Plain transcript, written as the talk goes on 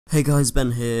Hey guys,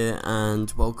 Ben here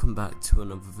and welcome back to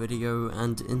another video,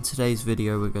 and in today's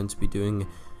video we're going to be doing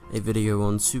a video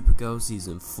on Supergirl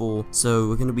Season 4. So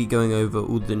we're going to be going over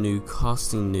all the new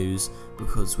casting news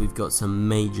because we've got some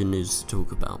major news to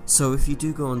talk about. So if you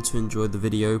do go on to enjoy the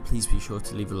video, please be sure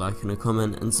to leave a like and a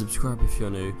comment and subscribe if you're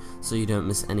new so you don't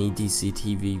miss any DC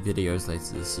TV videos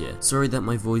later this year. Sorry that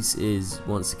my voice is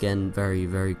once again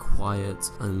very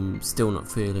quiet. I'm still not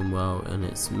feeling well and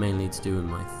it's mainly to do with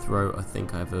my throat. I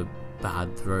think I have a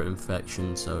bad throat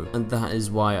infection, and that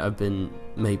is why I've been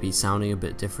maybe sounding a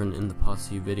bit different in the past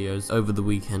few videos over the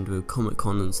weekend with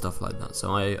Comic-Con and stuff like that,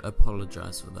 so I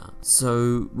apologize for that.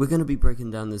 So we're going to be breaking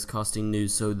down this casting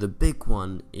news. So the big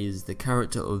one is the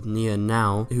character of Nia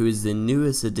Now, who is the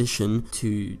newest addition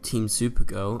to Team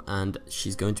Supergirl, and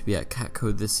she's going to be at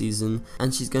Catco this season,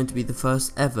 and she's going to be the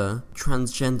first ever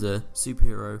transgender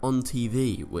superhero on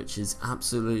TV, which is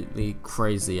absolutely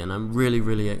crazy, and I'm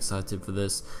really excited for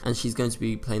this. And she's going to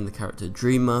be playing the character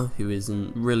Dreamer, who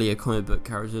isn't really a comic book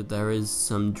character. There is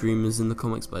some dreamers in the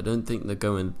comics, but I don't think they're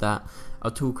going with that. I'll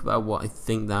talk about what I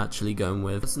think they're actually going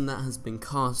with. The person that has been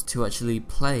cast to actually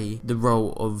play the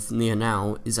role of Nia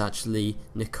Now is actually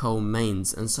Nicole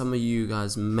Maines, and some of you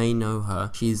guys may know her.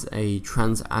 She's a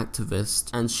trans activist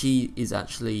and she is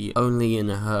actually only in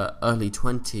her early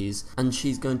 20s, and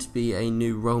she's going to be a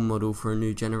new role model for a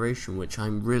new generation, which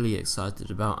I'm really excited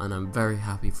about, and I'm very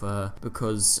happy for her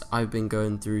because I've been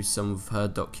going through some of her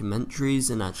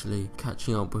documentaries and actually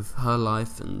catching up with her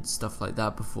life and stuff like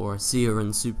that before I see her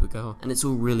in Supergirl, and it's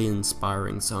all really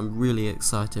inspiring, so I'm really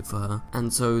excited for her.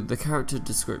 And so the character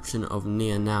description of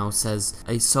Nia Now says,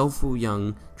 a soulful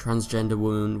young transgender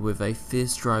woman with a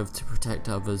fierce drive to protect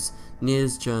others.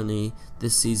 Nia's journey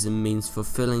this season means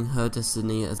fulfilling her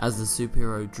destiny as the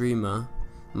superhero Dreamer,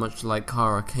 much like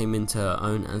Kara came into her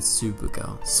own as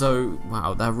Supergirl. So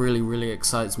wow, that really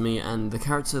excites me, and the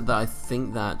character that I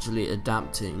think they're actually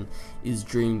adapting is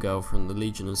Dreamgirl from the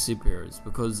Legion of Superheroes,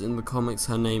 because in the comics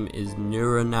her name is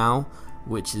Nura Now,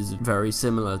 which is very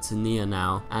similar to Nia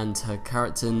Now, and her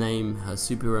character name, her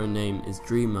superhero name is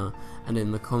Dreamer, and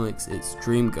in the comics it's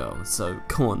Dreamgirl. So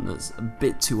come on, that's a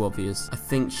bit too obvious. I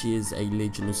think she is a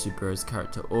Legion of Superheroes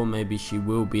character, or maybe she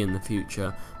will be in the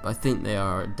future, but I think they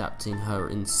are adapting her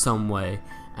in some way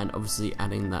and obviously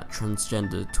adding that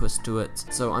transgender twist to it.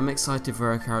 So I'm excited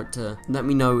for her character. Let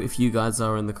me know if you guys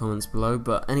are in the comments below.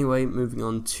 But anyway, moving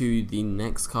on to the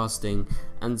next casting.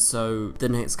 And so the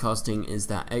next casting is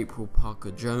that April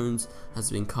Parker Jones has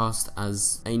been cast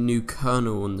as a new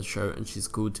colonel on the show, and she's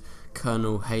called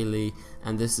Colonel Haley,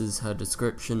 and this is her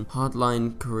description.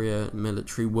 Hardline career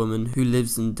military woman who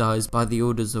lives and dies by the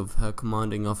orders of her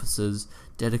commanding officers.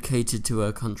 Dedicated to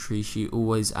her country, she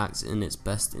always acts in its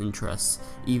best interests,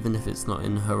 even if it's not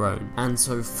in her own. And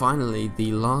so finally,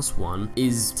 the last one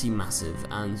is T-Massive,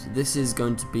 and this is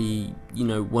going to be, you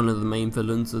know, one of the main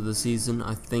villains of the season.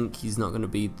 I think he's not going to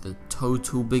be the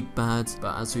total big bad,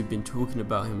 but as we've been talking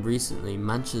about him recently,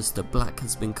 Manchester Black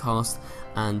has been cast,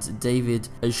 and David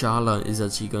Ajala is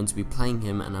actually going to be playing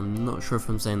him, and I'm not sure if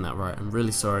I'm saying that right, I'm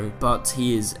really sorry, but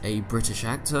he is a British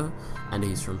actor, and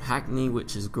he's from Hackney,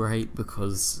 which is great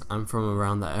because I'm from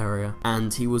around that area,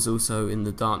 and he was also in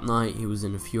The Dark Knight, he was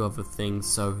in a few other things,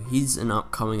 so he's an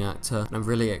upcoming actor, and I'm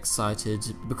really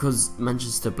excited because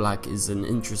Manchester Black is an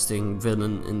interesting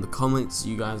villain in the comics.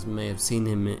 You guys may have seen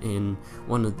him in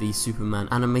one of the Superman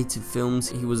animated films.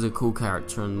 He was a cool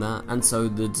character in that, and so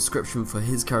the description for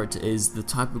his character is the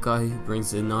type of guy who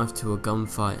brings a knife to a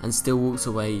gunfight and still walks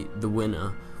away the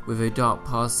winner. With a dark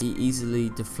past, he easily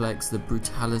deflects the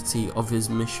brutality of his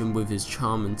mission with his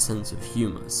charm and sense of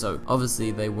humour. So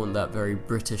obviously they want that very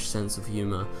British sense of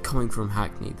humour. Coming from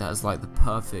Hackney, that is like the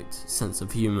perfect sense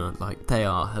of humour. Like, they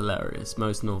are hilarious,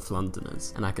 most North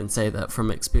Londoners, and I can say that from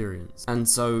experience. And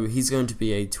so he's going to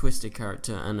be a twisted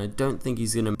character, and I don't think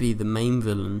he's going to be the main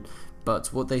villain.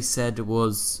 But what they said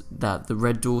was that the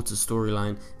Red Daughter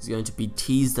storyline is going to be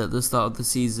teased at the start of the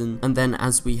season, and then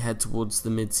as we head towards the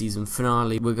mid-season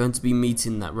finale, we're going to be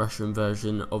meeting that Russian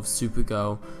version of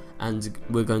Supergirl, and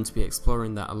we're going to be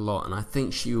exploring that a lot, and I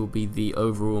think she will be the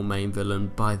overall main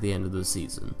villain by the end of the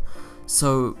season.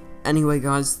 So anyway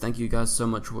guys, thank you guys so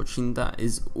much for watching. That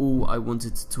is all I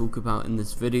wanted to talk about in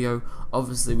this video.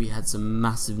 Obviously we had some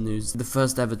massive news. The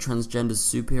first ever transgender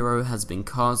superhero has been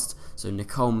cast, so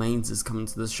Nicole Maines is coming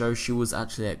to the show. She was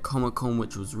actually at Comic-Con,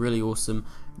 which was really awesome.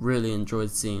 Really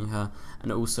enjoyed seeing her.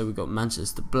 And also we got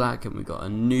Manchester Black, and we got a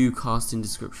new casting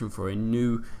description for a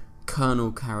new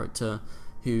Colonel character.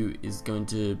 who is going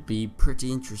to be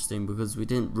pretty interesting because we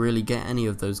didn't really get any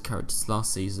of those characters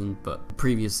last season, but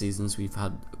previous seasons we've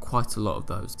had quite a lot of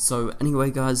those. So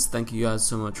anyway guys, thank you guys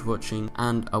so much for watching,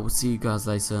 and I will see you guys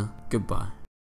later. Goodbye.